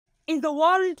In the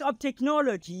world of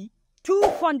technology, two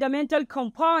fundamental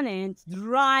components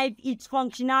drive its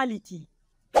functionality: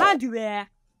 hardware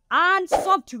and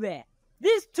software.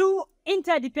 These two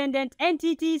interdependent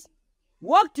entities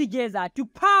work together to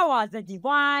power the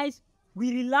device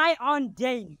we rely on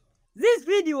daily. This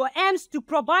video aims to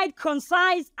provide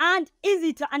concise and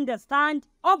easy to understand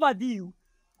overview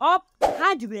of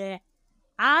hardware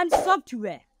and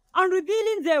software, and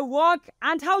revealing their work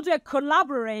and how they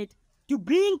collaborate to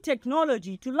bring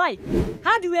technology to life.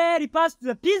 Hardware refers to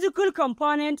the physical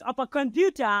component of a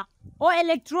computer or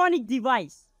electronic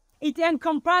device. It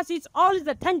encompasses all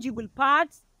the tangible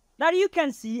parts that you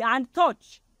can see and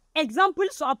touch.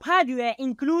 Examples of hardware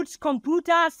include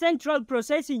computer central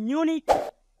processing unit,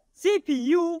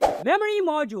 CPU, memory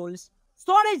modules,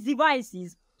 storage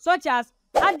devices such as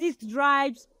hard disk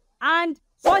drives and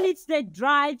solid-state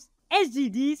drives,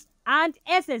 HDDs and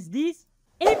SSDs,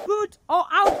 input or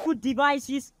output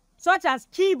devices such as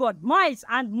keyboard, mice,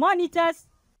 and monitors.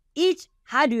 Each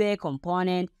hardware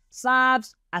component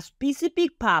serves a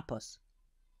specific purpose.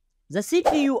 The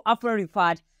CPU, often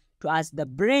referred to as the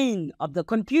brain of the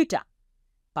computer,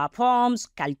 performs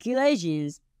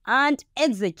calculations and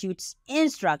executes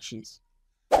instructions.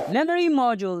 Memory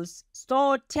modules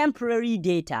store temporary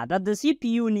data that the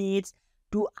CPU needs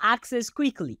to access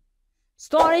quickly.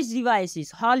 Storage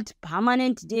devices hold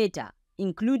permanent data,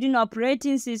 including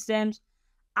operating systems,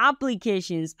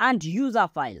 applications, and user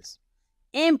files.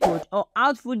 Input or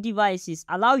output devices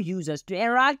allow users to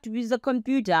interact with the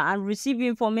computer and receive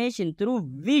information through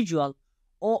visual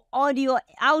or audio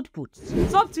outputs.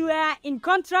 Software, in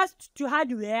contrast to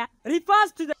hardware,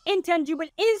 refers to the intangible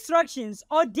instructions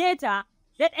or data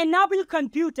that enable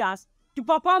computers to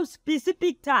perform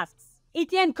specific tasks.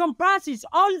 It encompasses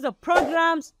all the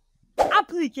programs,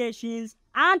 applications,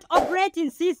 and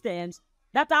operating systems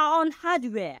that are on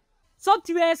hardware.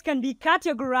 Softwares can be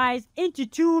categorized into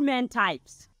two main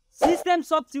types: system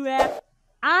software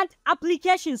and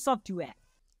application software.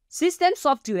 System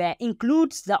software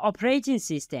includes the operating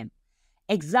system,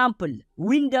 example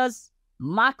Windows,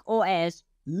 Mac OS,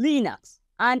 Linux,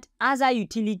 and other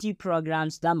utility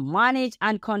programs that manage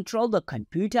and control the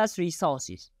computer's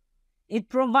resources. It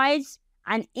provides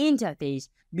an interface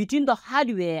between the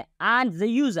hardware and the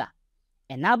user,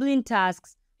 enabling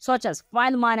tasks such as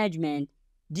file management,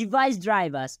 device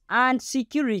drivers, and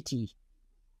security.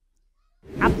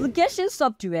 Application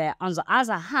software, on the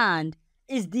other hand,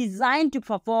 is designed to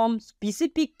perform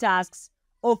specific tasks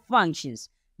or functions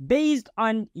based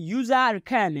on user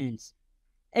requirements.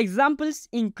 Examples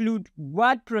include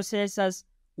word processors,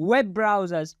 web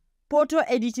browsers, photo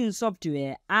editing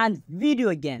software, and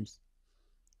video games.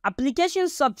 Application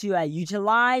software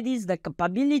utilizes the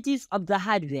capabilities of the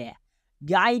hardware,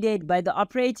 guided by the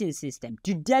operating system,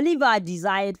 to deliver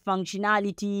desired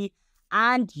functionality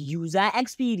and user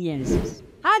experiences.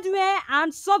 Hardware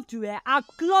and software are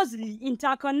closely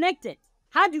interconnected.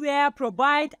 Hardware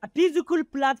provides a physical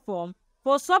platform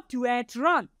for software to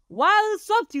run, while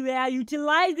software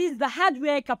utilizes the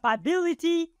hardware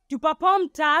capability to perform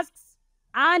tasks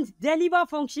and deliver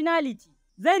functionality.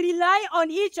 They rely on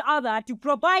each other to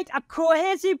provide a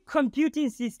cohesive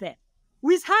computing system,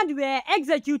 with hardware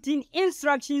executing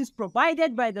instructions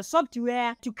provided by the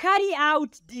software to carry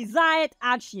out desired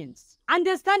actions.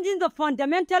 Understanding the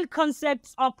fundamental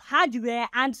concepts of hardware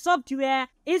and software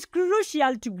is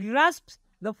crucial to grasp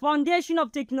the foundation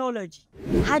of technology.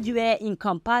 Hardware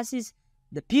encompasses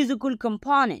the physical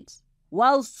components,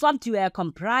 while software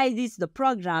comprises the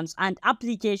programs and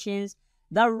applications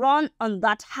that run on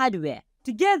that hardware.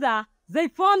 Together, they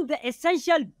form the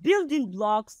essential building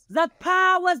blocks that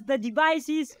powers the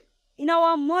devices in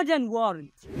our modern world.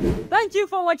 Thank you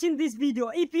for watching this video.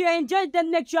 If you enjoyed, then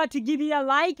make sure to give it a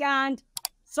like and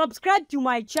subscribe to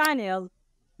my channel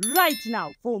right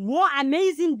now for more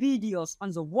amazing videos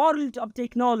on the world of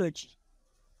technology.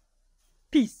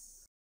 Peace.